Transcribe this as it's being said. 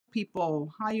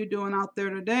people. How you doing out there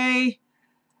today?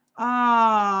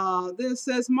 This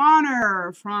is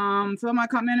Marner from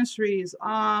Ministries.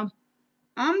 I'm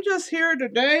just here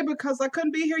today because I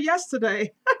couldn't be here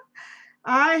yesterday.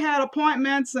 I had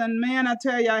appointments, and man, I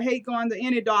tell you, I hate going to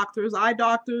any doctors, eye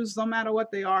doctors, no matter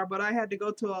what they are, but I had to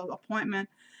go to an appointment.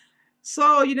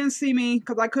 So you didn't see me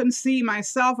because I couldn't see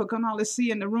myself. I couldn't hardly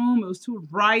see in the room. It was too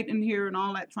bright in here and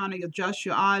all that, trying to adjust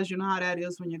your eyes. You know how that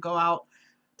is when you go out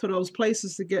to those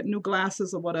places to get new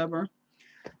glasses or whatever.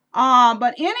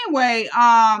 But anyway,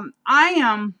 I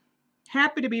am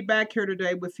happy to be back here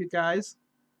today with you guys.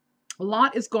 A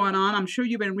lot is going on. I'm sure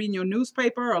you've been reading your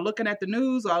newspaper or looking at the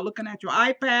news or looking at your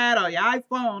iPad or your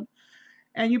iPhone,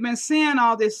 and you've been seeing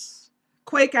all this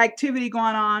quake activity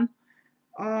going on.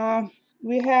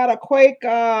 We had a quake,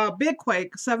 big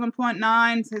quake,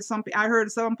 7.9. I heard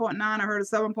 7.9. I heard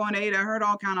 7.8. I heard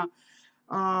all kind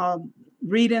of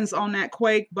readings on that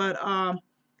quake, but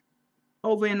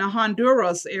over in the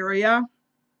Honduras area,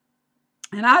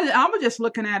 and I was just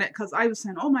looking at it because I was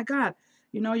saying, oh my God,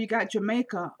 you got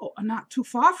Jamaica not too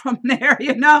far from there,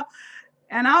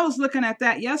 and I was looking at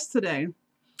that yesterday.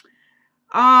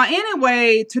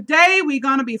 Anyway, today we're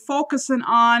going to be focusing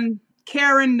on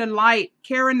carrying the light.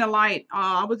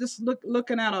 I was just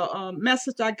looking at a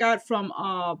message I got from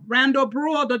Randall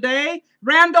Brewer today.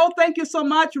 Randall, thank you so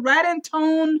much. Right in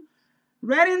tune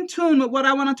with what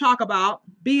I want to talk about,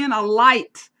 being a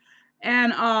light.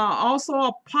 And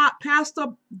also Pastor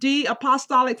D,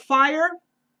 Apostolic Fire.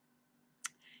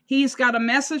 He's got a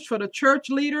message for the church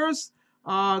leaders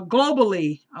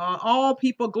globally, all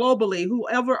people globally,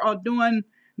 whoever are doing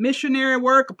missionary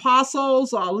work,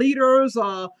 apostles, leaders,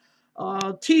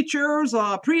 teachers,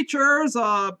 preachers,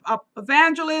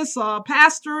 evangelists,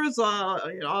 pastors,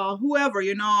 whoever,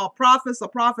 prophets or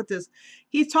prophetess.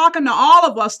 He's talking to all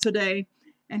of us today,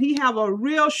 and he have a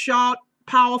real short,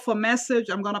 powerful message.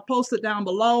 I'm going to post it down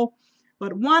below.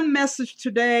 But one message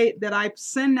today that I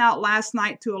sent out last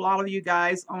night to a lot of you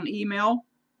guys on email,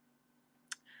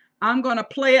 I'm going to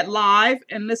play it live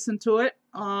and listen to it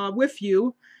with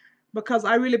you, because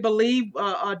I really believe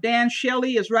Dan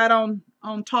Shelley is right on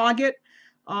target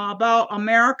about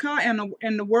America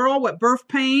and the world with birth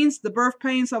pains. The birth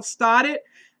pains have started,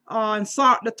 and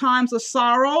the times of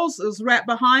sorrows is right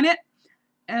behind it.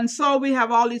 And so we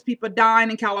have all these people dying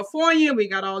in California. We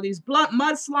got all these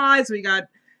mudslides. We got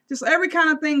just every kind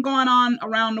of thing going on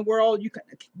around the world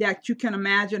that you can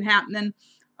imagine happening.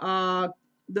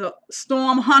 The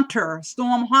Storm Hunter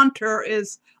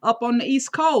is up on the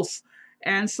East Coast.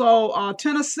 And so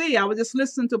Tennessee, I was just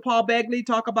listening to Paul Begley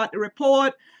talk about the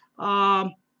report. I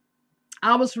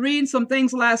was reading some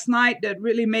things last night that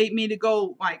really made me to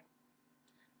go like,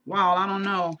 wow, I don't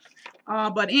know.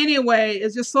 But anyway,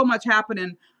 it's just so much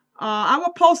happening. I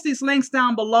will post these links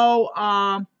down below.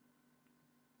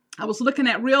 I was looking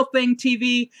at Real Thing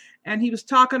TV, and he was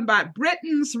talking about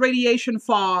Britain's radiation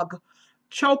fog,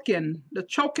 the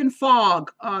choking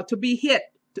fog to be hit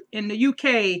in the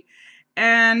UK.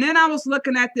 And then I was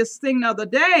looking at this thing the other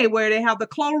day where they have the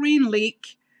chlorine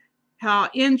leak,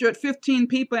 injured 15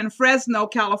 people in Fresno,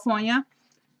 California.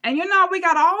 And we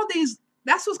got all these,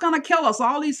 that's what's going to kill us,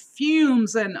 all these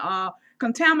fumes and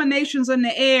contaminations in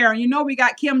the air. And we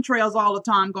got chemtrails all the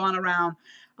time going around.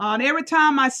 And every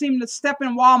time I seem to step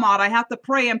in Walmart, I have to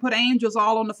pray and put angels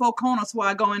all on the four corners before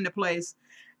I go into place.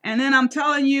 And then I'm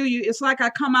telling you, it's like I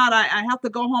come out, I have to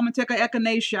go home and take an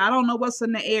echinacea. I don't know what's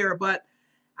in the air, but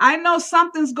I know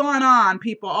something's going on,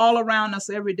 people, all around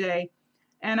us every day.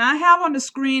 And I have on the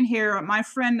screen here my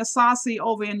friend Nasasi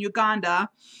over in Uganda.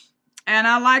 And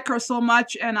I like her so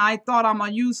much, and I thought I'm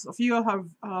going to use a few of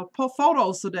her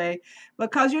photos today.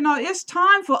 Because, it's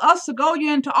time for us to go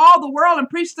into all the world and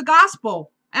preach the gospel.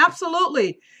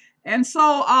 Absolutely. And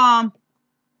so I'm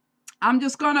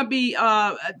just going to be,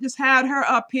 just had her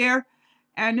up here.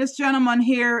 And this gentleman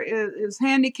here is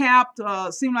handicapped.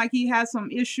 Seemed like he has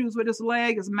some issues with his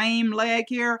leg, his main leg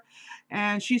here.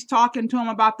 And she's talking to him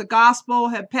about the gospel,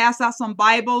 had passed out some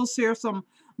Bibles here some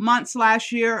months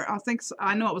last year.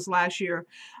 I know it was last year.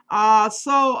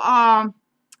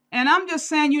 And I'm just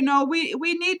saying,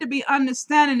 we need to be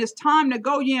understanding it's time to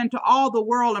go into all the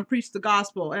world and preach the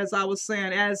gospel, as I was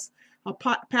saying, as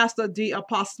Pastor D,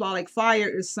 Apostolic Fire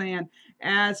is saying,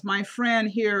 as my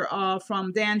friend here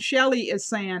from Dan Shelley is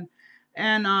saying.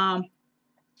 And I'm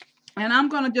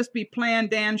going to just be playing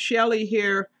Dan Shelley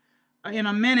here in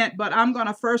a minute, but I'm going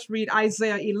to first read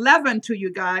Isaiah 11 to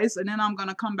you guys, and then I'm going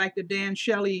to come back to Dan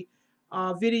Shelley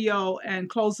video and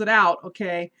close it out,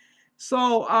 okay?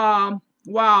 So,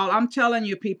 wow, I'm telling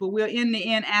you, people, we're in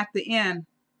the end at the end.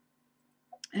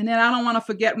 And then I don't want to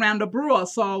forget Randall Brewer,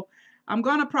 so I'm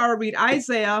going to probably read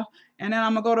Isaiah, and then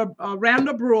I'm going to go to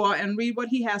Randall Brewer and read what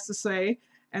he has to say.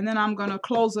 And then I'm going to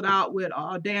close it out with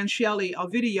Dan Shelley, a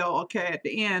video, okay, at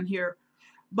the end here.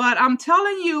 But I'm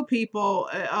telling you, people,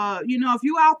 you know, if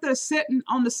you out there sitting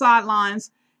on the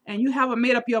sidelines and you haven't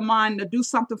made up your mind to do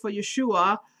something for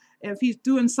Yeshua, if he's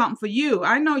doing something for you.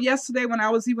 I know yesterday when I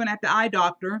was even at the eye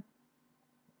doctor,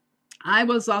 I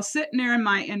was sitting there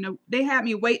they had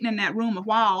me waiting in that room a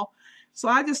while. So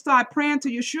I just started praying to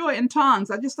Yeshua in tongues.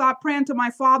 I just started praying to my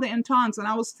Father in tongues. And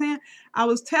I was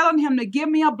telling him to give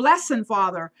me a blessing,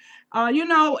 Father. You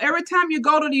know, every time you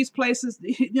go to these places,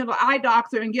 you know, the eye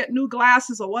doctor and get new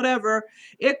glasses or whatever,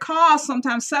 it costs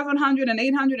sometimes $700 and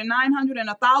 $800 and $900 and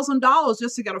 $1,000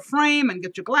 just to get a frame and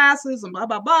get your glasses and blah,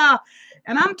 blah, blah.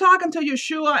 And I'm talking to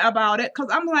Yeshua about it because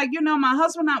I'm like, you know, my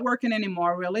husband not working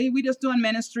anymore, really. We just doing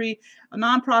ministry, a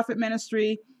nonprofit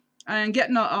ministry, and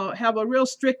getting have a real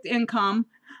strict income.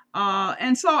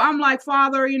 And so I'm like,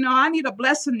 Father, you know, I need a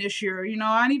blessing this year. You know,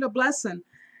 I need a blessing.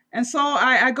 And so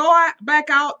I go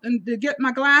back out and to get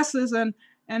my glasses. And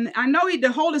I know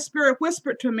the Holy Spirit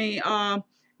whispered to me,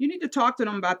 you need to talk to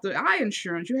them about the eye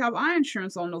insurance. You have eye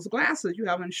insurance on those glasses. You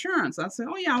have insurance. I said,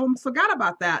 oh, yeah, I forgot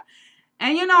about that.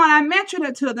 And, you know, and I mentioned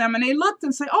it to them, and they looked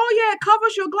and said, oh, yeah, it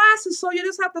covers your glasses, so you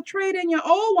just have to trade in your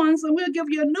old ones, and we'll give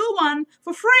you a new one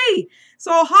for free.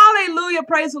 So, hallelujah,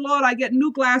 praise the Lord, I get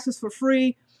new glasses for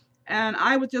free, and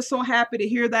I was just so happy to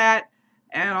hear that,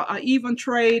 and even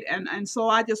trade, and so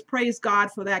I just praise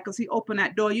God for that, because he opened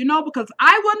that door, you know, because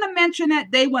I wouldn't have mentioned it,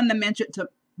 they wouldn't have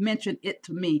mentioned it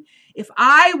to me. If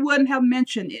I wouldn't have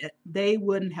mentioned it, they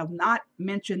wouldn't have not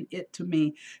mentioned it to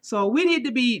me. So we need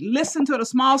to listen to the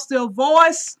small, still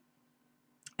voice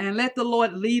and let the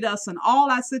Lord lead us in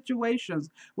all our situations,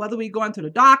 whether we going to the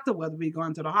doctor, whether we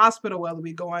going to the hospital, whether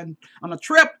we going on a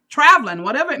trip, traveling,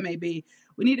 whatever it may be.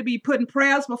 We need to be putting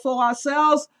prayers before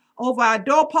ourselves, over our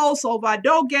doorposts, over our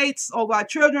door gates, over our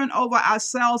children, over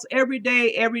ourselves every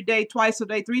day, twice a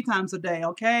day, 3 times a day,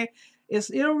 okay? It's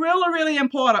really, really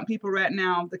important, people, right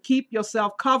now, to keep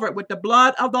yourself covered with the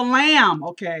blood of the Lamb,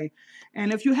 okay?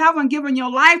 And if you haven't given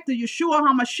your life to Yeshua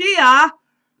HaMashiach,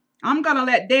 I'm going to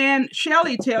let Dan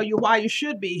Shelley tell you why you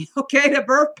should be, okay? The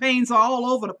birth pains are all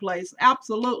over the place,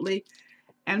 absolutely.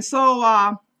 And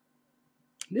so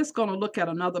just going to look at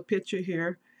another picture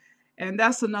here. And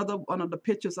that's another one of the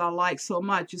pictures I like so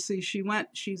much. You see,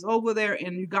 she's over there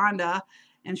in Uganda,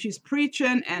 and she's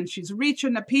preaching and she's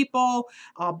reaching the people.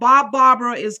 Bob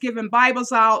Barber is giving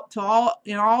Bibles out to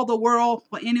all the world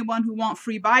for anyone who wants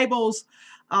free Bibles.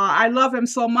 I love him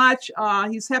so much.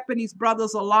 He's helping these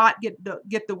brothers a lot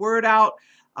get the word out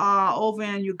over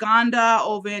in Uganda,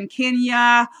 over in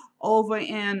Kenya, over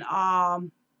in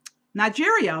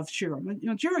Nigeria, sure.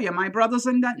 Nigeria, my brothers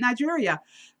in Nigeria.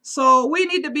 So we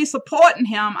need to be supporting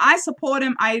him. I support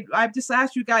him. I've just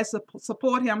asked you guys to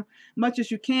support him much as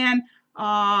you can.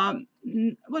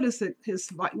 What is it? His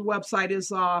website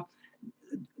is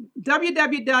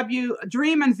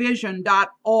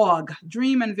www.dreamandvision.org.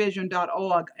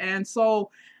 Dreamandvision.org. And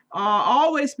so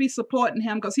always be supporting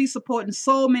him, because he's supporting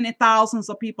so many thousands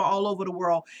of people all over the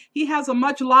world. He has a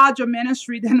much larger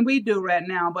ministry than we do right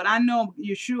now, but I know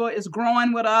Yeshua is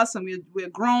growing with us, and we're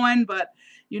growing, but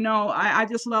you know, I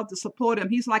just love to support him.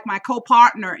 He's like my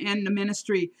co-partner in the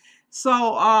ministry.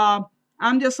 So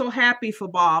I'm just so happy for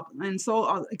Bob, and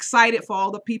so excited for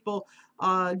all the people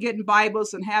getting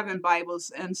Bibles and having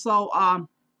Bibles. And so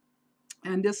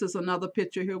and this is another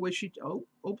picture here where she,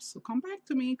 oops, come back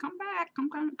to me, come back,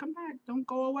 don't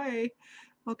go away.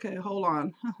 Okay, hold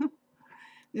on.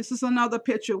 This is another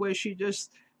picture where she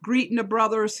just greeting the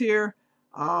brothers here,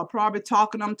 probably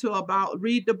talking them to about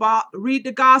read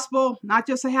the gospel, not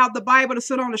just to have the Bible to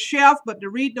sit on the shelf, but to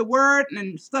read the word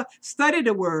and study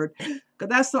the word, because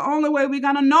that's the only way we're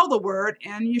going to know the word.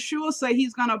 And Yeshua say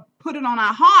he's going to put it on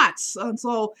our hearts. And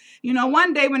so, you know,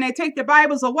 one day when they take the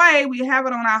Bibles away, we have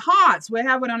it on our hearts, we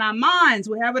have it on our minds,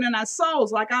 we have it in our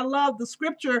souls. Like I love the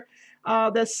scripture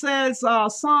that says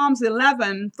Psalms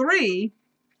 11:3.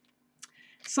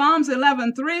 Psalms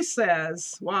 11:3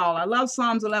 says, wow, I love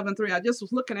Psalms 11:3. I just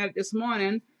was looking at it this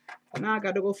morning. Now I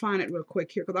got to go find it real quick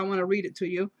here, because I want to read it to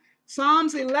you.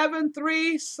 Psalms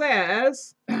 11:3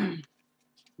 says,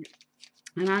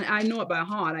 and I know it by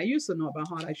heart. I used to know it by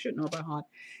heart. I should know it by heart.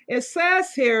 It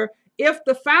says here, if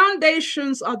the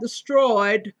foundations are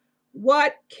destroyed,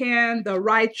 what can the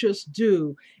righteous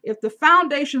do? If the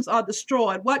foundations are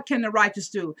destroyed, what can the righteous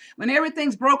do? When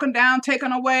everything's broken down,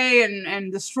 taken away,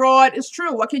 and destroyed, it's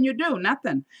true. What can you do?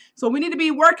 Nothing. So we need to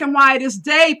be working while it is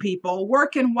day, people.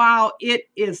 Working while it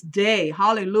is day.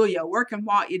 Hallelujah. Working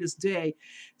while it is day.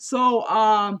 So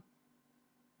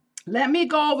let me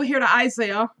go over here to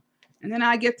Isaiah. And then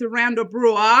I get to Randall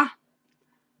Brewer,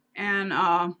 and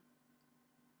I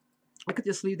could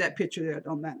just leave that picture there.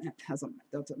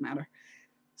 Doesn't matter.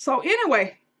 So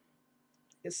anyway,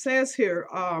 it says here,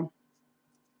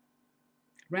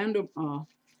 Randall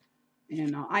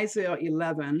in Isaiah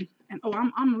 11, and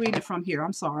I'm reading from here.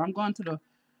 I'm sorry. I'm going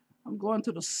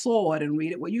to the sword and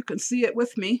read it where you can see it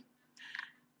with me.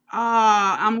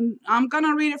 I'm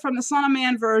gonna read it from the Son of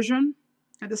Man version.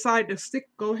 I decided to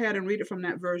go ahead and read it from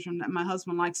that version that my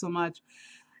husband likes so much.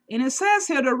 And it says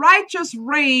here, the righteous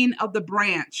reign of the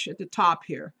branch at the top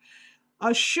here.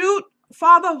 A shoot,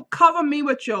 Father, cover me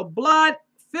with your blood.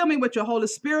 Fill me with your Holy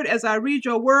Spirit as I read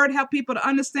your word. Help people to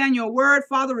understand your word.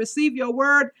 Father, receive your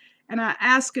word. And I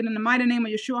ask it in the mighty name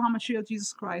of Yeshua HaMashiach,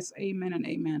 Jesus Christ. Amen and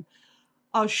amen.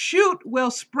 A shoot will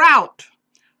sprout.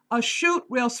 A shoot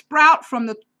will sprout from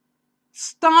the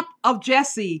stump of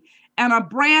Jesse, and a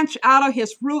branch out of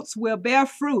his roots will bear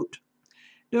fruit.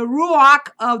 The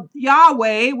Ruach of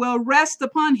Yahweh will rest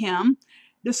upon him,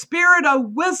 the spirit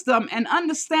of wisdom and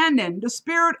understanding, the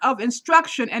spirit of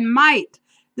instruction and might,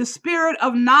 the spirit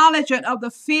of knowledge and of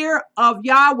the fear of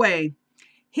Yahweh.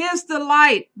 His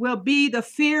delight will be the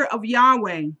fear of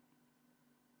Yahweh.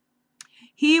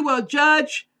 He will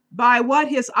judge by what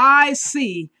his eyes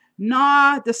see,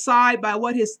 nor decide by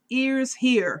what his ears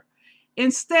hear.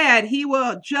 Instead, he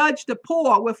will judge the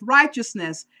poor with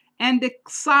righteousness and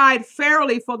decide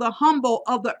fairly for the humble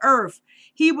of the earth.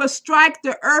 He will strike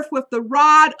the earth with the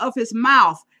rod of his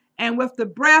mouth, and with the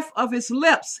breath of his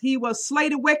lips he will slay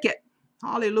the wicked.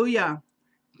 Hallelujah.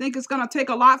 Think it's going to take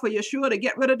a lot for Yeshua to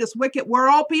get rid of this wicked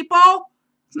world, people?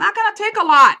 It's not going to take a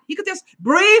lot. He could just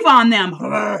breathe on them,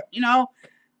 you know.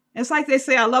 It's like they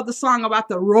say, I love the song about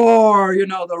the roar, you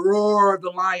know, the roar of the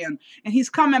lion. And he's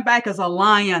coming back as a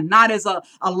lion, not as a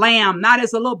lamb, not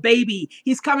as a little baby.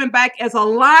 He's coming back as a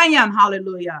lion.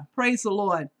 Hallelujah. Praise the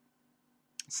Lord.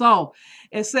 So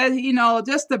it says, you know,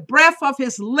 just the breath of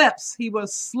his lips, he will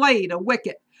slay the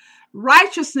wicked.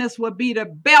 Righteousness will be the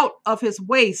belt of his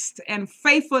waist, and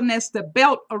faithfulness the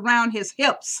belt around his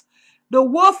hips. The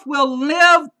wolf will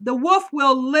live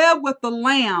with the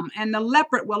lamb, and the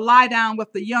leopard will lie down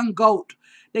with the young goat.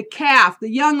 The calf,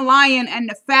 the young lion, and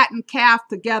the fattened calf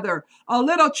together. A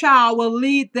little child will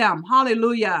lead them.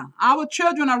 Hallelujah. Our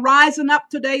children are rising up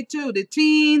today too. The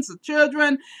teens, the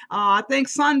children. I think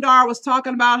Sundar was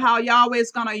talking about how Yahweh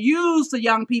is going to use the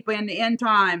young people in the end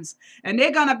times, and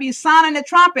they're going to be sounding the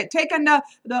trumpet, taking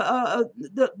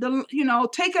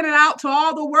taking it out to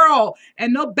all the world,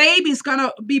 and the baby's going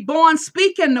to be born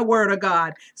speaking the word of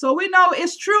God. So we know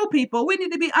it's true, people. We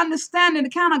need to be understanding the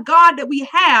kind of God that we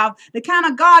have, the kind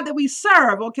of God that we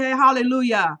serve. Okay,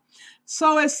 hallelujah.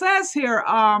 So it says here,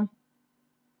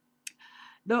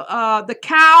 the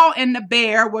cow and the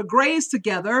bear will graze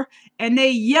together, and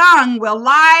their young will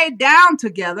lie down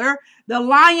together. The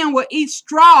lion will eat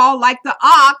straw like the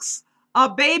ox.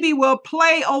 A baby will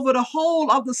play over the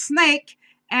hole of the snake,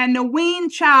 and the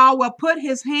weaned child will put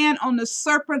his hand on the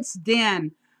serpent's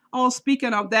den. Oh,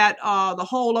 speaking of that, the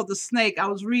hole of the snake, I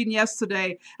was reading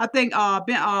yesterday. I think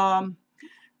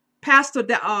Pastor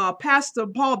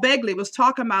Paul Begley was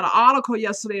talking about an article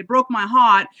yesterday. It broke my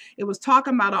heart. It was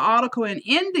talking about an article in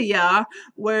India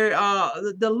where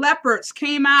the leopards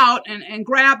came out and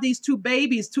grabbed these two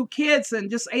kids, and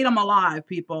just ate them alive,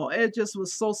 people. It just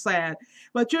was so sad.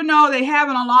 But you know, they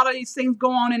having a lot of these things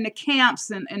go on in the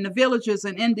camps and the villages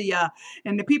in India,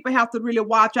 and the people have to really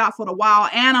watch out for the wild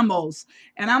animals.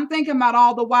 And I'm thinking about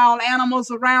all the wild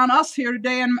animals around us here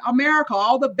today in America,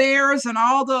 all the bears and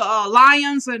all the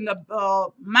lions and the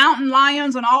mountain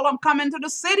lions and all of them come into the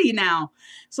city now.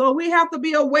 So we have to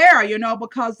be aware, you know,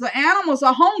 because the animals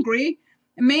are hungry.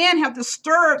 Man have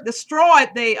destroyed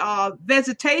the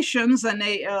vegetations and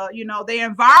their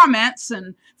environments,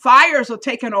 and fires are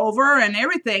taking over and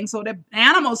everything. So the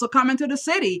animals are coming to the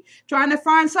city, trying to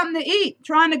find something to eat,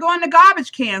 trying to go in the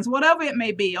garbage cans, whatever it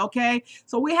may be. Okay.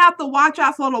 So we have to watch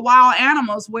out for the wild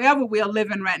animals wherever we are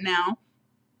living right now.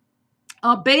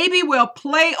 A baby will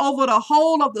play over the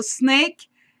hole of the snake,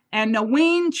 and the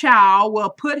weaned child will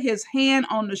put his hand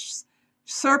on the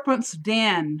serpent's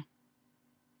den.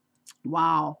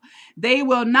 Wow. They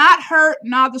will not hurt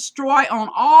nor destroy on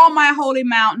all my holy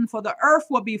mountain, for the earth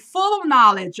will be full of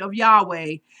knowledge of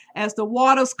Yahweh as the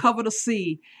waters cover the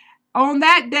sea. On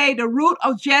that day, the root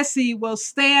of Jesse will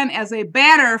stand as a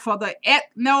banner for the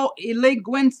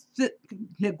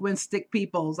ethno-linguistic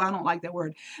peoples. I don't like that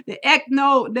word. The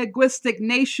ethno-linguistic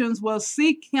nations will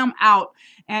seek him out,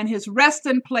 and his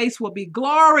resting place will be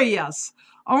glorious.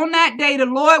 On that day, the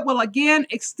Lord will again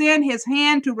extend his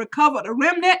hand to recover the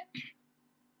remnant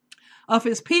of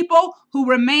his people who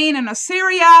remain in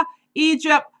Assyria,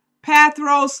 Egypt,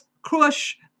 Pathros,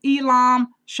 Cush, Elam,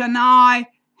 Shaddai,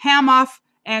 Hamath,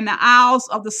 and the Isles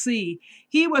of the Sea.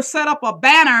 He will set up a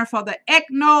banner for the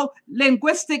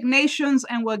ethno-linguistic nations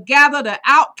and will gather the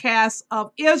outcasts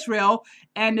of Israel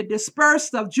and the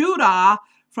dispersed of Judah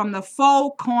from the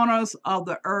four corners of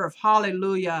the earth.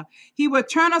 Hallelujah. He will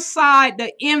turn aside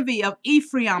the envy of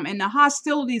Ephraim, and the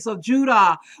hostilities of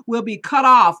Judah will be cut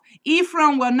off.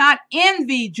 Ephraim will not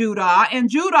envy Judah, and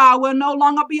Judah will no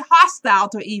longer be hostile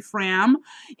to Ephraim.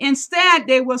 Instead,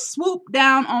 they will swoop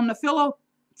down on the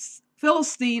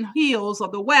Philistine hills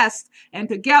of the west, and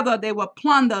together they will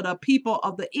plunder the people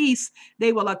of the east.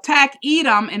 They will attack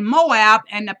Edom and Moab,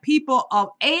 and the people of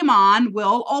Ammon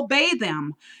will obey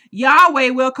them.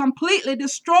 Yahweh will completely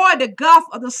destroy the Gulf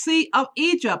of the Sea of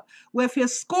Egypt with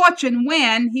his scorching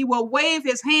wind. He will wave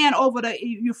his hand over the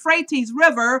Euphrates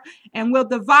River and will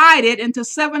divide it into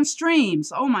 7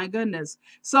 streams. Oh my goodness.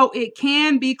 So it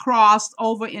can be crossed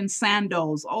over in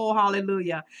sandals. Oh,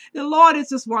 hallelujah. The Lord is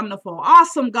just wonderful.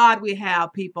 Awesome God we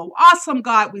have, people. Awesome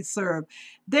God we serve.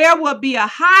 There will be a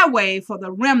highway for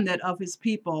the remnant of his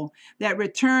people that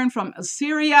return from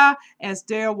Assyria, as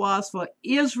there was for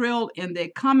Israel in their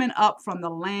coming up from the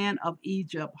land of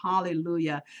Egypt.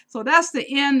 Hallelujah. So that's the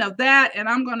end of that. And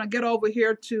I'm going to get over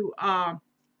here to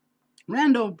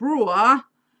Randall Brewer.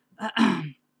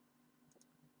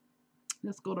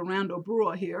 Let's go to Randall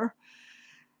Brewer here.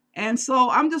 And so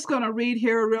I'm just going to read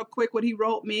here real quick what he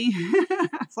wrote me.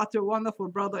 Such a wonderful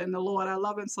brother in the Lord. I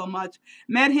love him so much.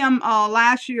 Met him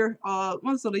last year,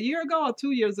 was it a year ago or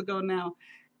 2 years ago now?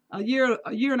 A year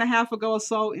and a half ago or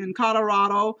so in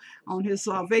Colorado on his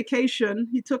vacation.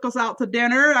 He took us out to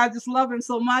dinner. I just love him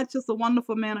so much. Just a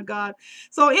wonderful man of God.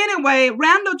 So anyway,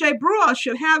 Randall J. Brewer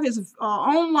should have his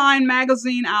online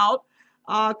magazine out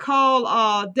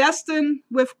called Destined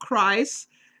with Christ.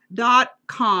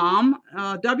 .com,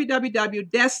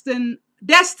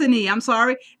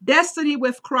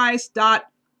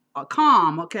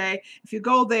 destinywithchrist.com. Okay, if you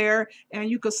go there and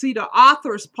you can see the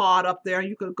author's part up there,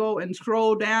 you could go and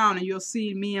scroll down and you'll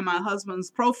see me and my husband's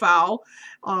profile,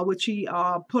 which he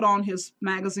put on his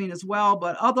magazine as well,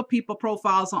 but other people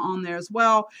profiles are on there as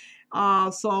well.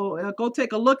 So go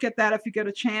take a look at that if you get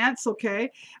a chance, okay?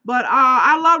 But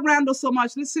I love Randall so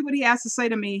much. Let's see what he has to say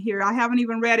to me here. I haven't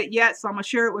even read it yet, so I'm going to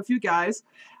share it with you guys.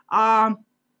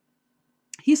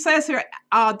 He says here,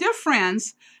 dear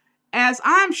friends, as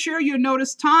I'm sure you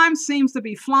notice, time seems to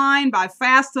be flying by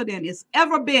faster than it's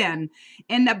ever been.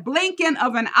 In the blinking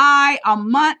of an eye, a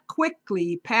month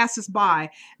quickly passes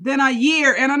by, then a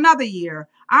year and another year.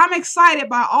 I'm excited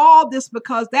by all this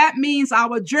because that means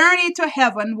our journey to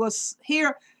heaven was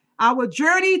here. Our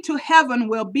journey to heaven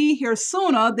will be here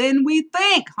sooner than we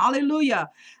think.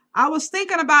 Hallelujah. I was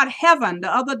thinking about heaven the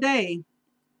other day,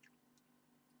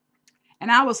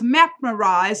 and I was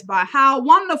mesmerized by how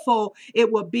wonderful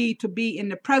it would be to be in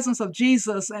the presence of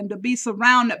Jesus and to be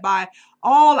surrounded by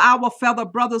all our fellow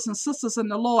brothers and sisters in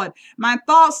the Lord. My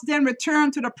thoughts then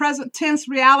returned to the present tense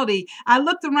reality. I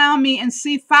looked around me and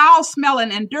see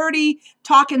foul-smelling and dirty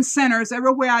talking sinners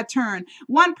everywhere I turn.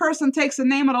 One person takes the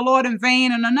name of the Lord in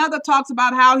vain, and another talks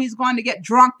about how he's going to get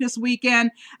drunk this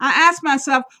weekend. I asked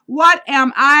myself, what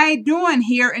am I doing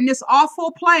here in this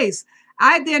awful place?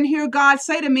 I then hear God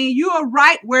say to me, you are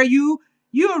right where you're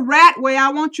right where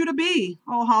I want you to be.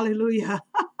 Oh, hallelujah.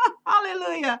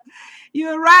 Hallelujah.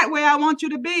 You're right where I want you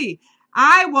to be.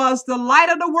 I was the light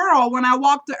of the world when I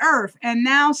walked the earth, and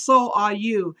now so are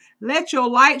you. Let your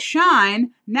light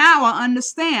shine. Now I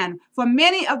understand. For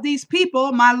many of these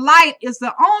people, my light is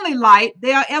the only light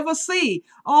they'll ever see.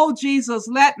 Oh, Jesus,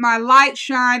 let my light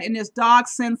shine in this dark,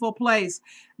 sinful place.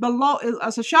 Below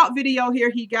is a short video here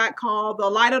he got called The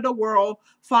Light of the World,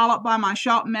 followed by my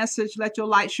short message, Let Your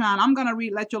Light Shine. I'm going to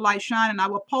read Let Your Light Shine, and I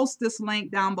will post this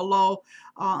link down below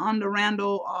under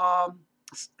Randall. I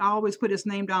always put his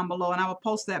name down below, and I will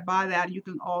post that by that. You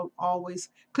can always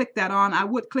click that on. I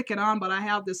would click it on, but I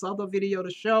have this other video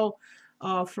to show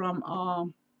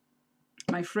from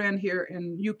my friend here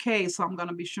in UK, so I'm going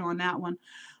to be showing that one.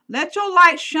 Let Your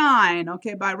Light Shine,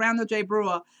 okay, by Randall J.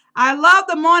 Brewer. I love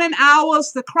the morning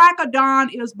hours. The crack of dawn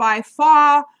is by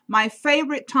far my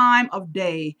favorite time of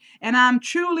day. And I'm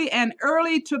truly an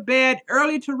early to bed,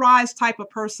 early to rise type of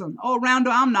person. Oh,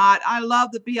 Randall, I'm not. I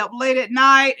love to be up late at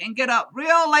night and get up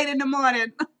real late in the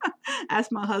morning.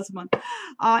 That's my husband.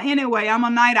 Anyway, I'm a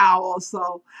night owl,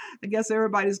 so I guess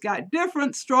everybody's got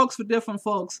different strokes for different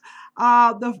folks.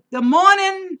 The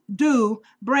morning dew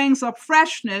brings a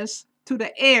freshness to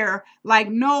the air like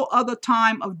no other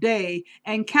time of day,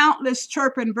 and countless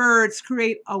chirping birds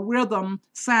create a rhythm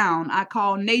sound I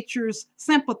call nature's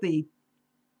sympathy.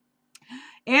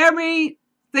 Every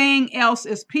Everything else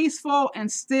is peaceful and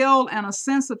still, and a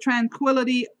sense of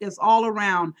tranquility is all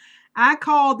around. I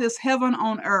call this heaven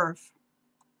on earth.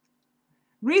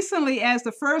 Recently, as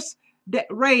the first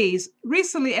rays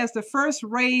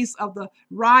of the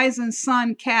rising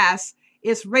sun cast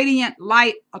its radiant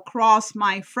light across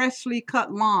my freshly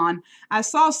cut lawn, I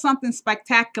saw something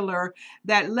spectacular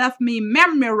that left me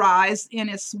memorized in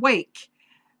its wake.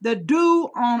 The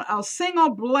dew on a single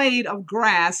blade of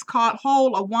grass caught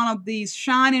hold of one of these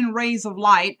shining rays of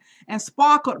light and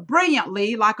sparkled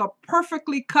brilliantly like a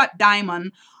perfectly cut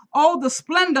diamond. Oh, the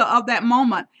splendor of that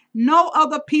moment! No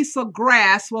other piece of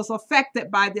grass was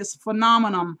affected by this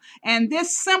phenomenon, and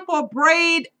this simple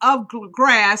braid of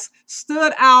grass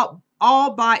stood out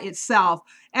all by itself.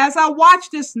 As I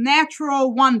watched this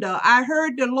natural wonder, I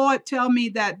heard the Lord tell me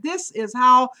that this is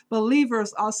how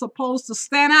believers are supposed to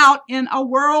stand out in a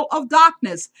world of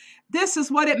darkness. This is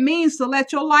what it means to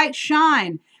let your light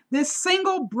shine. This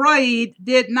single braid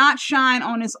did not shine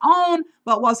on its own,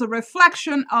 but was a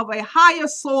reflection of a higher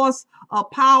source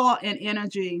of power and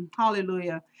energy.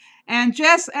 Hallelujah. And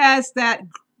just as that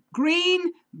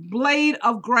green blade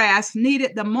of grass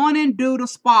needed the morning dew to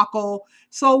sparkle,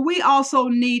 so we also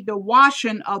need the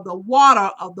washing of the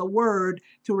water of the word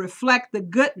to reflect the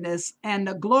goodness and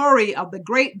the glory of the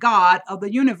great God of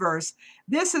the universe.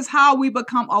 This is how we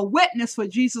become a witness for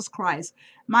Jesus Christ.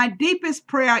 My deepest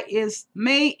prayer is,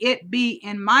 may it be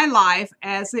in my life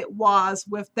as it was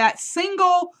with that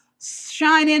single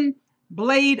shining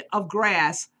blade of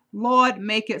grass. Lord,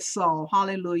 make it so.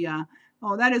 Hallelujah.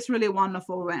 Oh, that is really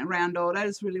wonderful, Randall. That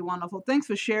is really wonderful. Thanks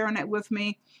for sharing it with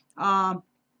me. I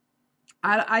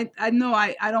know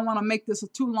I don't want to make this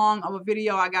too long of a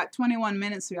video. I got 21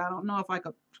 minutes here. I don't know if I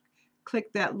could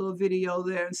click that little video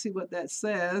there and see what that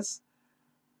says.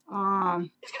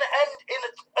 It's going to end in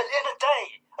a day,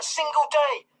 a single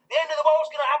day. The end of the world's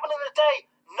going to happen in a day.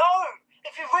 No!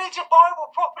 If you read your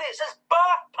Bible properly, it says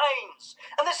birth pains.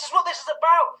 And this is what this is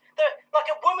about.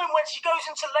 Like a woman, when she goes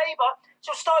into labor,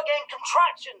 she'll start getting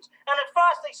contractions. And at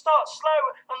first they start slow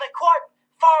and they're quite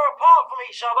far apart from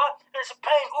each other. And it's a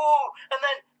pain, ooh. And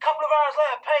then a couple of hours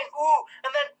later, pain, ooh.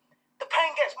 And then the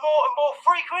pain gets more and more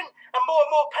frequent and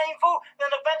more painful. And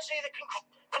then eventually the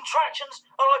contractions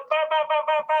are like bang, bang, bang,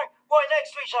 bang, bang, right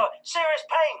next to each other. Serious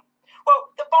pain. Well,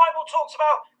 the Bible talks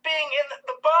about being in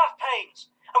the birth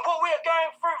pains. And what we are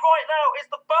going through right now is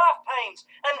the birth pains.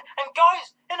 And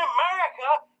guys, in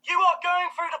America, you are going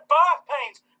through the birth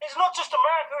pains. It's not just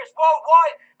America, it's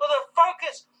worldwide. But the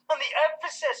focus and the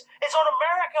emphasis is on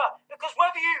America. Because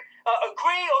whether you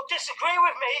agree or disagree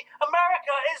with me,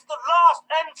 America is the last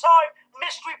end-time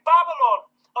mystery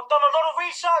Babylon. I've done a lot of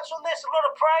research on this, a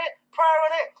lot of prayer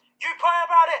on it. You pray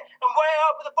about it and weigh it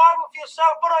up with the Bible for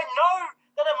yourself. But I know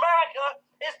that America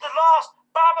is the last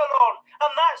Babylon,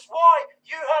 and that's why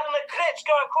you had an eclipse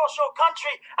go across your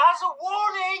country as a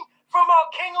warning from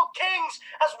our King of Kings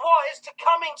as what is to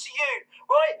coming to you,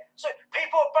 right? So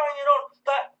people are banging on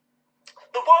that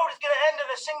the world is going to end in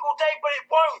a single day, but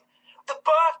it won't. The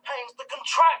birth pains, the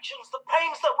contractions, the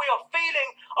pains that we are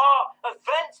feeling are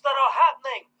events that are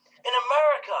happening in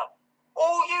America.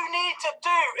 All you need to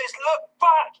do is look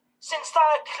back since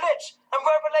that eclipse and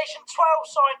Revelation 12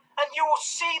 sign, and you will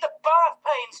see the birth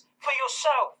pains for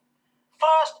yourself.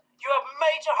 First, you have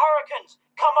major hurricanes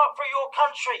come up through your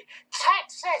country.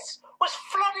 Texas was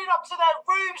flooded up to their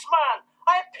roofs, man.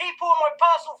 I had people on my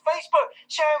personal Facebook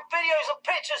sharing videos and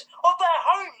pictures of their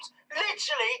homes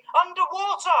literally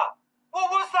underwater. What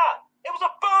was that? It was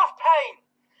a birth pain.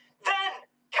 Then,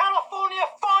 California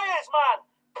fires, man.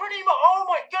 Pretty much, oh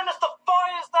my goodness, the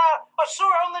fires there. I saw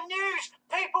it on the news.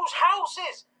 People's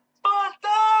houses burnt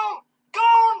down,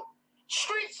 gone.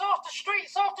 Streets after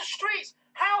streets after streets.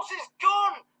 Houses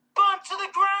gone, burnt to the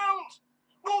ground.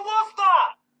 What was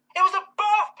that? It was a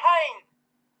birth pain.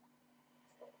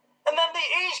 And then the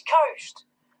East Coast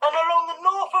and along the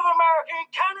north of America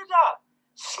and Canada.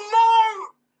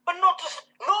 Snow, but not just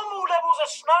normal levels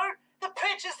of snow. The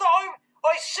pictures that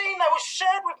I seen that was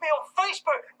shared with me on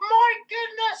Facebook. My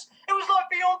goodness, it was like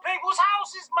beyond people's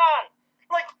houses, man.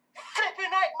 Like flipping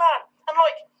heck, man. And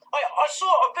like I saw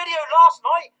a video last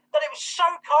night that it was so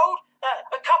cold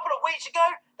a couple of weeks ago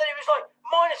that it was like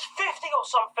minus 50 or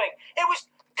something. It was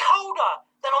colder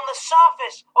than on the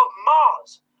surface of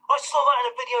Mars. I saw that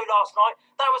in a video last night.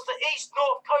 That was the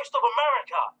east-north coast of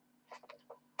America.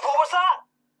 What was that?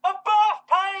 A birth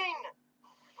pain.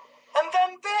 And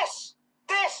then this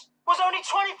was only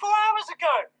 24 hours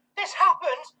ago. This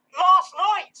happened last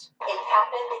night. It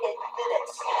happened in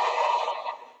minutes.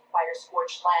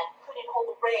 Fire-scorched land couldn't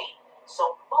hold the rain,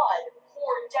 so mud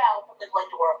poured down from the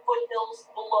Glendora foothills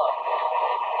below.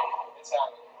 It's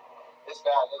happening. It's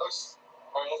bad. It is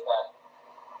bad.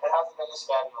 It hasn't been this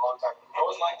bad in a long time. It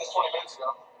wasn't like this 20 minutes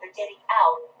ago. They're getting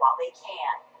out while they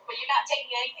can. But you're not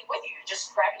taking anything with you. You're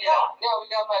just grabbing it up. Yeah, we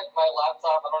got my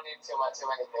laptop. I don't need too many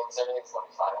things. Everything's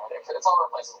going to be fine. It's all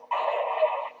replaceable.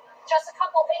 Just a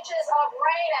couple inches of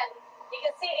rain, and you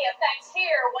can see the effects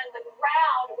here when the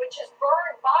ground, which is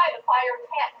burned by the fire,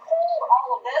 can't hold all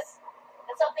of this.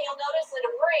 And something you'll notice, the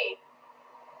debris,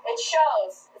 it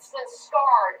shows it's been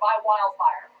scarred by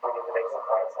wildfire. We need to make some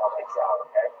friends. I'll fix it out,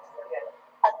 okay?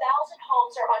 1,000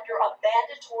 homes are under a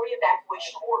mandatory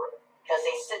evacuation order because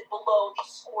they sit below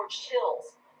these scorched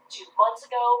hills. 2 months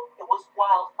ago, it was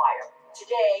wildfire.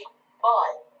 Today,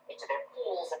 mud into their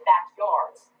pools and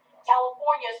backyards.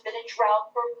 California has been in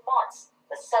drought for months.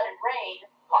 The sudden rain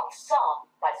caught some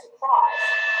by surprise.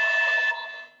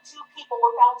 2 people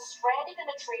were found stranded in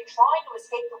a tree trying to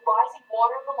escape the rising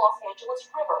water of the Los Angeles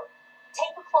River.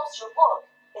 Take a closer look.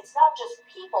 It's not just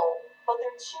people, but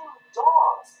they're 2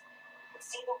 dogs.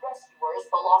 See the rescuers,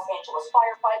 the Los Angeles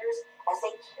firefighters, as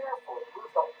they carefully move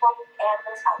the frightened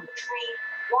animals out of the tree,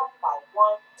 one by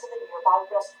one, to the nearby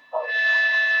rescue boat.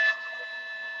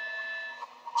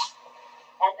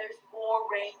 And there's more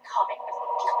rain coming.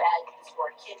 Just bad news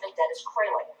for Kim and Dennis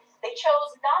Kralik. They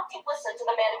chose not to listen to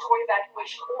the mandatory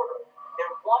evacuation order.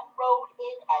 They're 1 road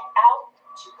in and out,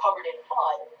 2 covered in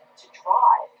mud, to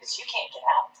drive. Because you can't get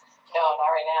out. No, not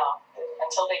right now.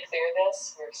 Until they clear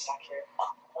this, we're stuck here.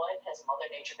 What has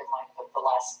Mother Nature been like the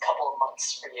last couple of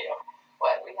months for you?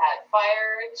 What, we had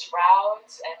fire, drought,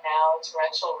 and now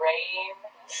torrential rain.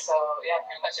 So, yeah,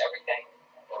 pretty much everything.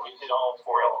 Yeah, we hit all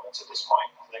 4 elements at this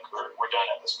point. I think we're done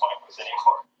at this point with any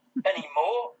more. Any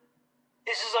more?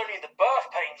 This is only the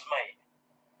Birthpains, mate.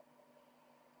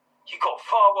 You got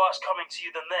far worse coming to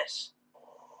you than this.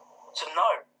 So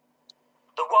no,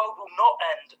 the world will not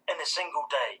end in a single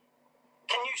day.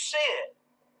 Can you see it?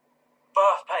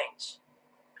 Birthpains.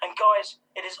 And guys,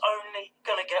 it is only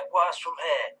going to get worse from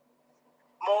here.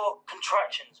 More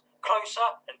contractions,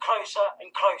 closer and closer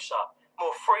and closer.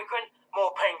 More frequent,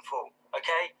 more painful,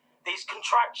 okay? These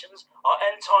contractions are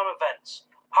end-time events.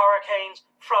 Hurricanes,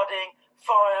 flooding,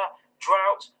 fire,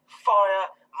 drought,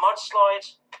 fire,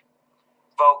 mudslides,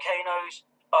 volcanoes,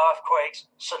 earthquakes,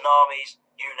 tsunamis,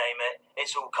 you name it,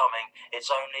 it's all coming. It's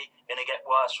only going to get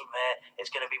worse from here. It's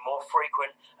going to be more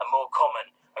frequent and more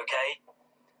common, okay?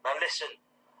 Now listen,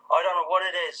 I don't know what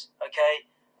it is, okay?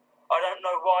 I don't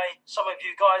know why some of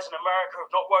you guys in America have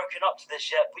not woken up to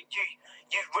this yet, but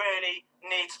you really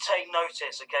need to take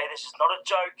notice, okay? This is not a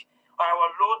joke. Our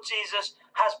Lord Jesus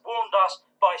has warned us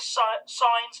by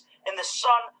signs in the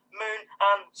sun, moon,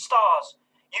 and stars.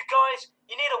 You guys,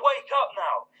 you need to wake up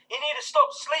now. You need to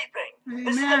stop sleeping. Amen.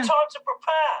 This is the time to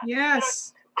prepare.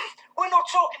 Yes. We're not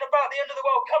talking about the end of the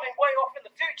world coming way off in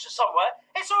the future somewhere.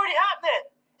 It's already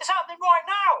happening. It's happening right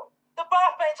now. The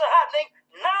Birthpains are happening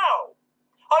now.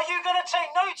 Are you going to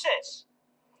take notice?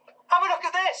 Have a look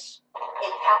at this.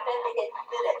 It happened in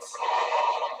minutes.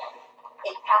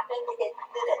 It happened in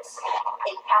minutes.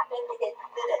 It happened in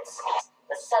minutes.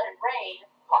 The sudden rain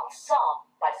caught some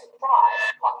by surprise.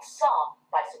 Caught some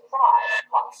by surprise.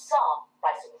 Caught some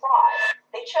by surprise.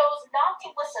 They chose not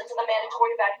to listen to the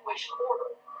mandatory evacuation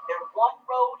order. They're 1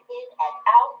 road in and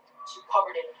out, 2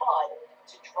 covered in mud,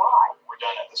 to drive. We're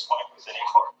done at this point with any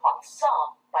more. Caught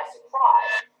some by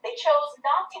surprise. They chose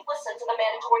not to listen to the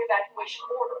mandatory evacuation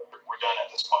order. We're done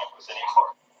at this point with any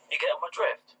more. You get my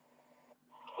drift?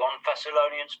 1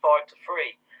 Thessalonians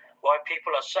 5-3. Why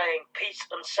people are saying peace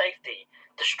and safety.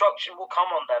 Destruction will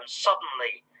come on them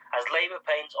suddenly as labor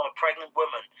pains on a pregnant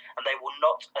woman, and they will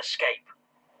not escape.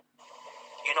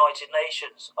 United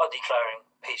Nations are declaring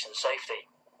peace and safety.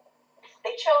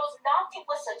 They chose not to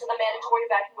listen to the mandatory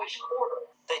evacuation order.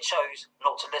 They chose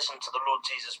not to listen to the Lord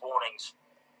Jesus' warnings.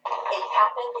 It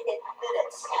happened in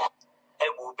minutes.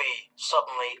 It will be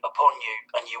suddenly upon you,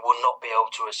 and you will not be able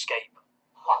to escape.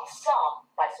 Caught some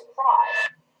by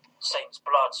surprise. Saints'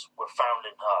 bloods were found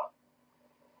in her.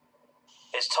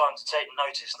 It's time to take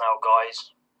notice now,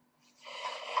 guys.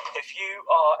 If you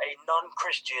are a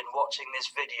non-Christian watching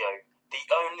this video, the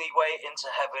only way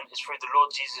into heaven is through the Lord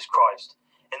Jesus Christ.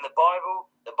 In the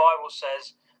Bible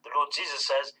says, the Lord Jesus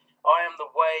says, I am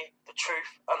the way, the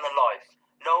truth, and the life.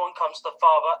 No one comes to the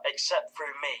Father except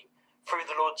through me, through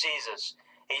the Lord Jesus.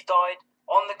 He died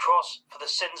on the cross for the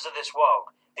sins of this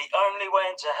world. The only way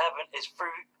into heaven is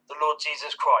through the Lord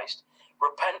Jesus Christ.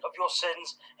 Repent of your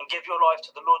sins and give your life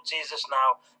to the Lord Jesus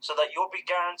now, so that you'll be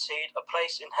guaranteed a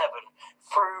place in heaven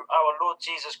through our Lord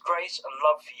Jesus' grace and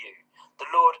love for you. The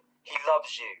Lord, He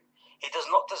loves you. He does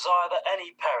not desire that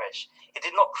any perish. He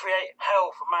did not create hell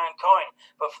for mankind,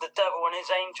 but for the devil and his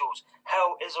angels.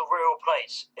 Hell is a real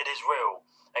place. It is real.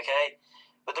 Okay?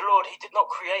 But the Lord, he did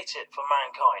not create it for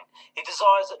mankind. He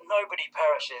desires that nobody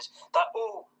perishes, that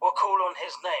all will call on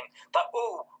his name, that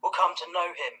all will come to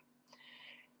know him.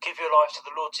 Give your life to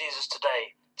the Lord Jesus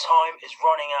today. Time is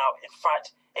running out. In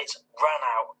fact, it's ran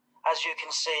out. As you can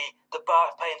see, the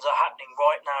birth pains are happening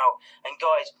right now. And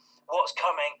guys, what is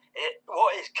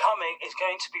coming is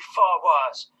going to be far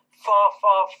worse. Far,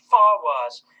 far, far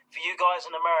worse for you guys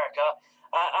in America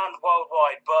and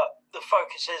worldwide. But the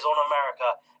focus is on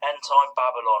America, end time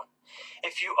Babylon.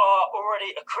 If you are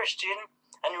already a Christian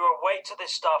and you're awake to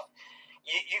this stuff,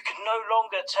 you can no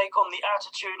longer take on the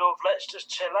attitude of let's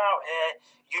just chill out here.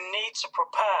 You need to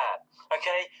prepare,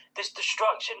 okay? This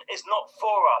destruction is not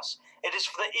for us. It is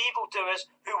for the evildoers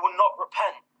who will not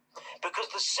repent, because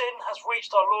the sin has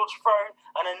reached our Lord's throne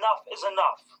and enough is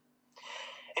enough.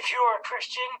 If you are a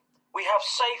Christian, we have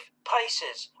safe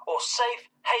places or safe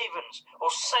havens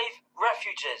or safe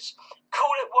refuges.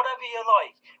 Call it whatever you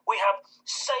like. We have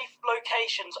safe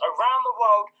locations around the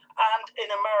world and in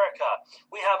America.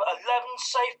 We have 11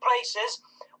 safe places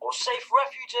or safe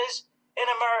refuges in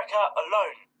America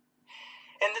alone.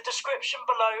 In the description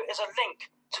below is a link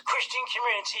to Christian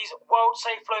Communities World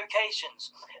Safe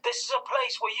Locations. This is a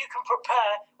place where you can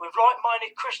prepare with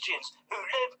like-minded Christians who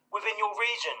live within your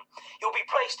region. You'll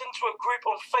be placed into a group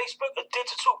on Facebook, a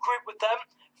digital group with them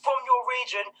from your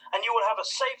region, and you will have a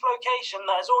safe location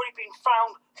that has already been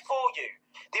found for you.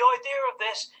 The idea of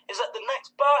this is that the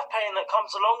next birth pain that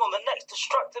comes along on the next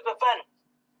destructive event,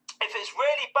 if it's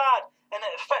really bad and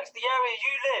it affects the area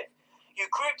you live, you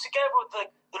group together with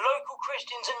the local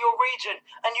Christians in your region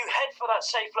and you head for that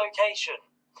safe location.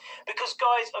 Because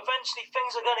guys, eventually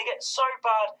things are going to get so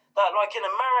bad that like in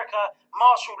America,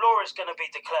 martial law is going to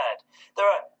be declared. There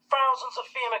are thousands of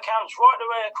FEMA camps right the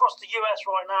way across the US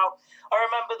right now. I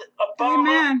remember that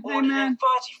Obama ordered in 35,000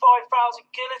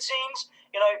 guillotines.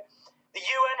 You know, the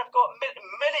UN have got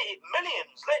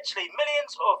millions, literally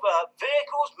millions of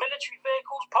vehicles, military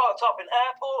vehicles parked up in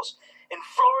airports in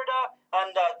Florida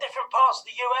and different parts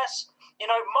of the US. You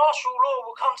know, martial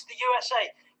law will come to the USA.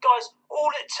 Guys,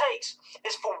 all it takes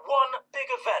is for one big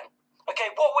event. Okay,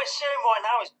 what we're seeing right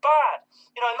now is bad.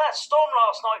 You know, in that storm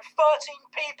last night,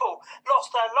 13 people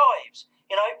lost their lives.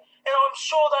 You know, and I'm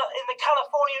sure that in the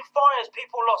Californian fires,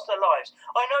 people lost their lives.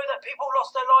 I know that people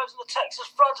lost their lives in the Texas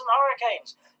floods and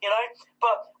hurricanes. You know,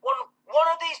 but one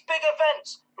of these big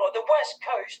events, like the West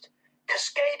Coast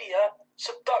Cascadia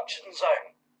subduction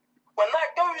zone, when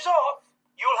that goes off,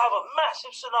 you'll have a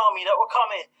massive tsunami that will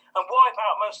come in and wipe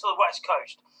out most of the West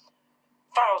Coast.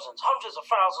 Thousands, hundreds of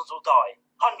thousands will die.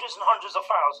 Hundreds and hundreds of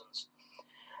thousands.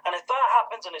 And if that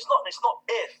happens, and it's not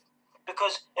if,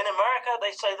 because in America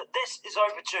they say that this is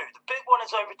overdue. The big one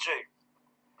is overdue.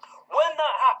 When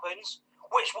that happens,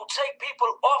 which will take people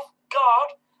off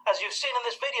guard, as you've seen in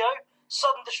this video,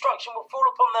 sudden destruction will fall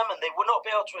upon them and they will not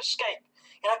be able to escape.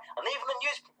 You know, and even the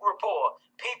news report,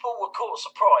 people were caught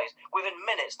surprised. Within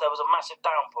minutes, there was a massive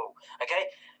downpour.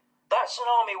 Okay, that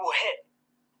tsunami will hit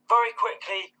very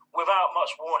quickly without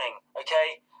much warning.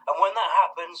 Okay, and when that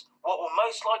happens, what will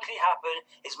most likely happen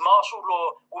is martial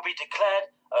law will be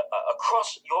declared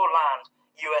across your land,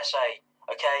 USA.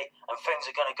 Okay, and things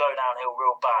are going to go downhill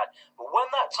real bad. But when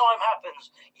that time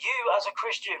happens, you as a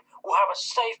Christian will have a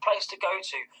safe place to go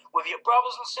to with your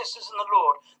brothers and sisters in the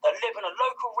Lord that live in a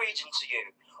local region to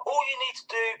you. All you need to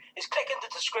do is click in the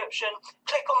description,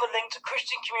 click on the link to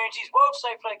Christian Communities World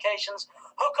Safe Locations,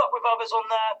 hook up with others on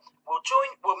there,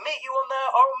 we'll meet you on there,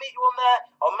 I'll meet you on there,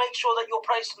 I'll make sure that you're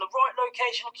placed in the right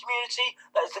location and community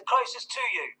that is the closest to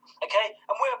you, okay?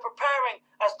 And we are preparing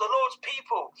as the Lord's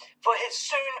people for his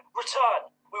soon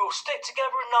return. We will stick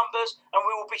together in numbers and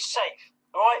we will be safe,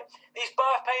 alright? These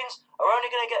birth pains are only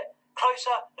going to get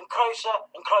closer and closer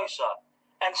and closer.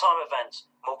 End time events.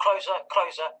 More closer,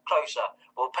 closer, closer.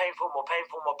 More painful, more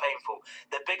painful, more painful.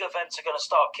 The big events are going to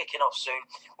start kicking off soon.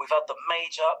 We've had the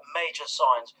major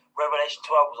signs. Revelation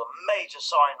 12 was a major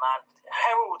sign, man,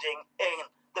 heralding in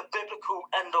the biblical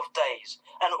end of days.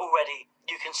 And already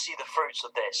you can see the fruits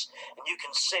of this. And you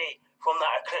can see from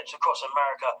that eclipse across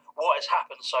America what has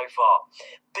happened so far.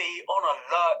 Be on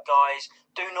alert, guys.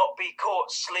 Do not be caught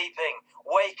sleeping.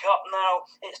 Wake up now.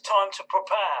 It's time to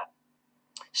prepare.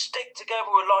 Stick together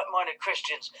with like-minded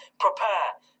Christians.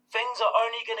 Prepare. Things are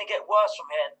only going to get worse from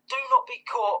here. Do not be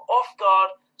caught off guard,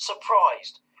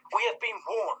 surprised. We have been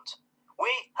warned.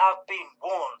 We have been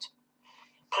warned.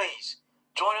 Please,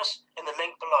 join us in the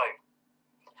link below.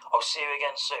 I'll see you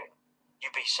again soon. You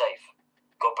be safe.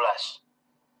 God bless.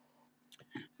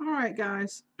 All right,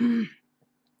 guys.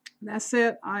 That's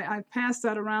it. I passed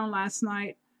that around last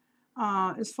night.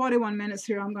 It's 41 minutes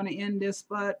here. I'm going to end this,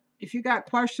 but if you got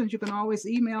questions, you can always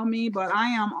email me. But I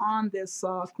am on this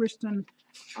Christian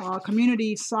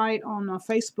community site on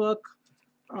Facebook,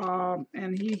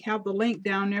 and he have the link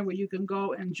down there where you can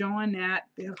go and join that,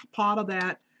 be a part of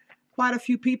that. Quite a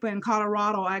few people in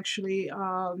Colorado, actually,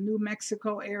 New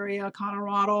Mexico area,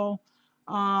 Colorado,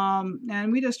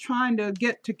 and we just trying to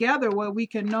get together where we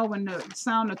can know when to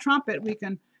sound the trumpet, we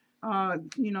can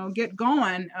you know, get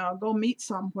going, go meet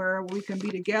somewhere where we can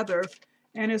be together.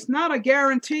 And it's not a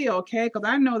guarantee, okay, because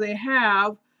I know they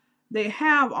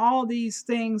have all these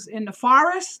things in the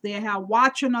forest. They have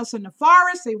watching us in the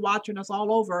forest. They watching us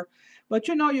all over. But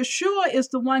you know, Yeshua is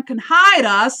the one can hide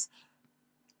us.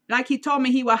 Like he told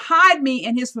me, he will hide me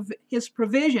in his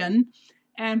provision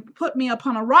and put me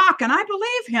upon a rock. And I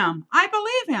believe him. I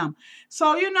believe him.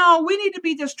 So, you know, we need to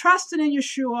be just trusting in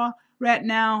Yeshua right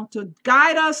now to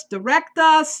guide us, direct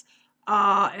us,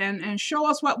 and show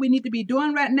us what we need to be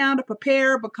doing right now to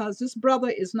prepare, because this brother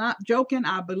is not joking.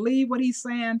 I believe what he's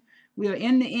saying. We are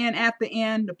in the end, at the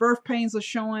end. The birth pains are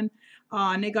showing,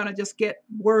 and they're going to just get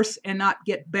worse and not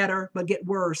get better, but get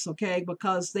worse, okay,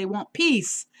 because they want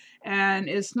peace. And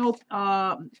it's no,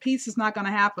 peace is not going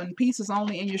to happen. Peace is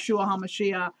only in Yeshua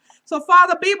HaMashiach. So,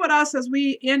 Father, be with us as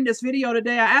we end this video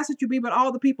today. I ask that you be with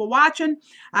all the people watching.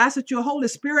 I ask that your Holy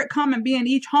Spirit come and be in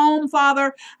each home,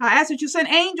 Father. I ask that you send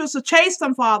angels to chase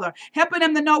them, Father, helping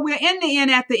them to know we're in the end,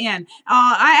 at the end.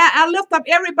 I lift up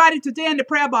everybody today in the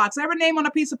prayer box, every name on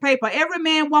a piece of paper, every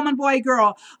man, woman, boy,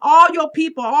 girl, all your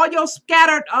people, all your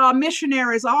scattered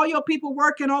missionaries, all your people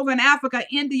working over in Africa,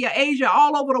 India, Asia,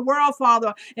 all over the world,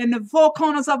 Father, in the four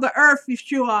corners of the earth,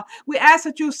 Yeshua. We ask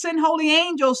that you send holy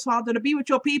angels, Father, to be with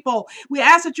your people. We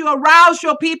ask that you arouse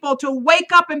your people to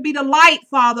wake up and be the light,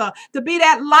 Father, to be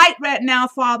that light right now,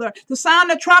 Father, to sound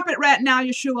the trumpet right now,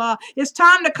 Yeshua. It's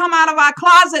time to come out of our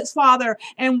closets, Father,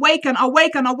 and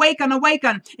awaken.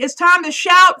 It's time to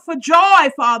shout for joy,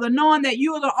 Father, knowing that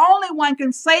you are the only one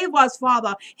can save us,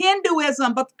 Father.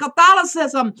 Hinduism, but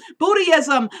Catholicism,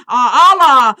 Buddhism,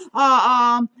 Allah,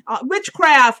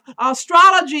 witchcraft,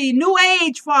 astrology, New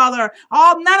Age, Father.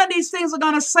 None of these things are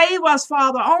going to save us,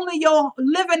 Father. Only your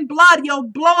living blood, your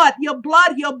blood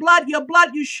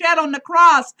you shed on the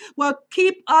cross will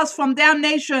keep us from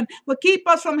damnation, will keep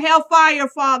us from hellfire,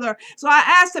 Father. So I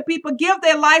ask that people give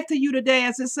their life to you today,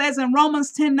 as it says in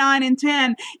Romans 10:9 and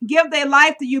 10. Give their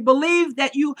life to you. Believe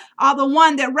that you are the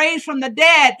one that raised from the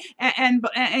dead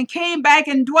and came back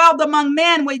and dwelled among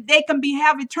men, where they can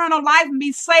have eternal life and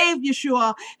be saved,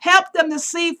 Yeshua. Help them to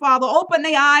see, Father. Open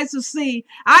their eyes to see.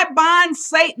 I bind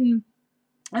Satan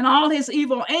and all his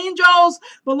evil angels,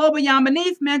 below, beyond,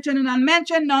 beneath, mentioned and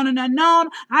unmentioned, known and unknown.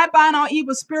 I bind all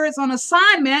evil spirits on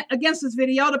assignment against this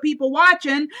video, the people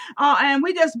watching, and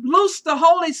we just loose the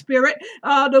Holy Spirit,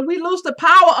 we loose the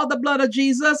power of the blood of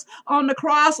Jesus on the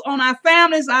cross, on our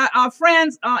families, our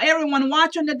friends, everyone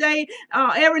watching today,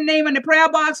 every name in the prayer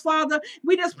box, Father.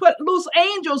 We just put loose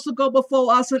angels to go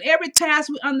before us in every task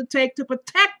we undertake to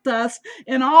protect us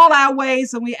in all our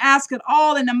ways, and we ask it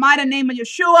all in the mighty name of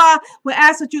Yeshua. We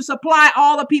ask that you supply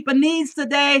all the people needs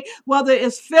today, whether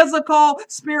it's physical,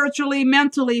 spiritually,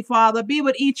 mentally, Father. Be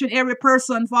with each and every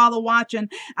person, Father, watching.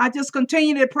 I just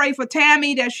continue to pray for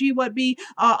Tammy, that she would be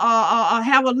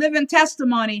have a living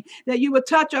testimony, that you would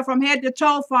touch her from head to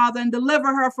toe, Father, and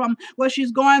deliver her from what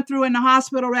she's going through in the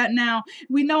hospital right now.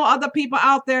 We know other people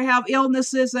out there have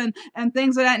illnesses and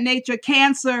things of that nature,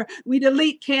 cancer. We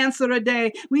delete cancer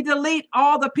today. We delete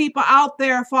all the people out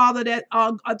there, Father, that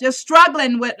are just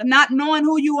struggling with not knowing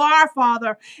who you are,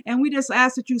 Father. And we just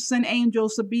ask that you send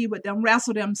angels to be with them,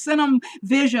 wrestle them, send them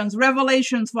visions,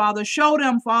 revelations, Father. Show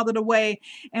them, Father, the way.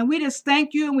 And we just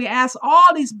thank you, and we ask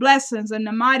all these blessings in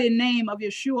the mighty name of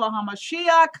Yeshua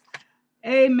HaMashiach.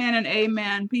 Amen and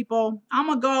amen, people. I'm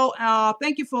going to go.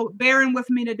 Thank you for bearing with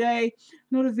me today. I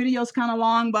know the video's kind of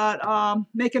long, but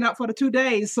making up for the 2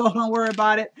 days, so don't worry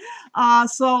about it.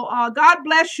 So God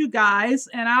bless you guys,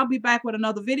 and I'll be back with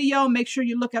another video. Make sure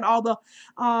you look at all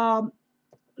the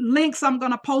links I'm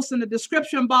going to post in the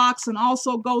description box, and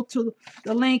also go to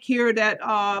the link here that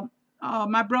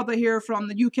my brother here from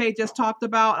the UK just talked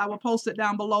about. I will post it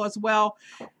down below as well.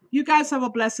 You guys have a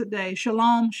blessed day.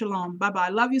 Shalom, shalom. Bye-bye.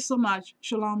 Love you so much.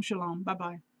 Shalom, shalom.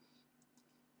 Bye-bye.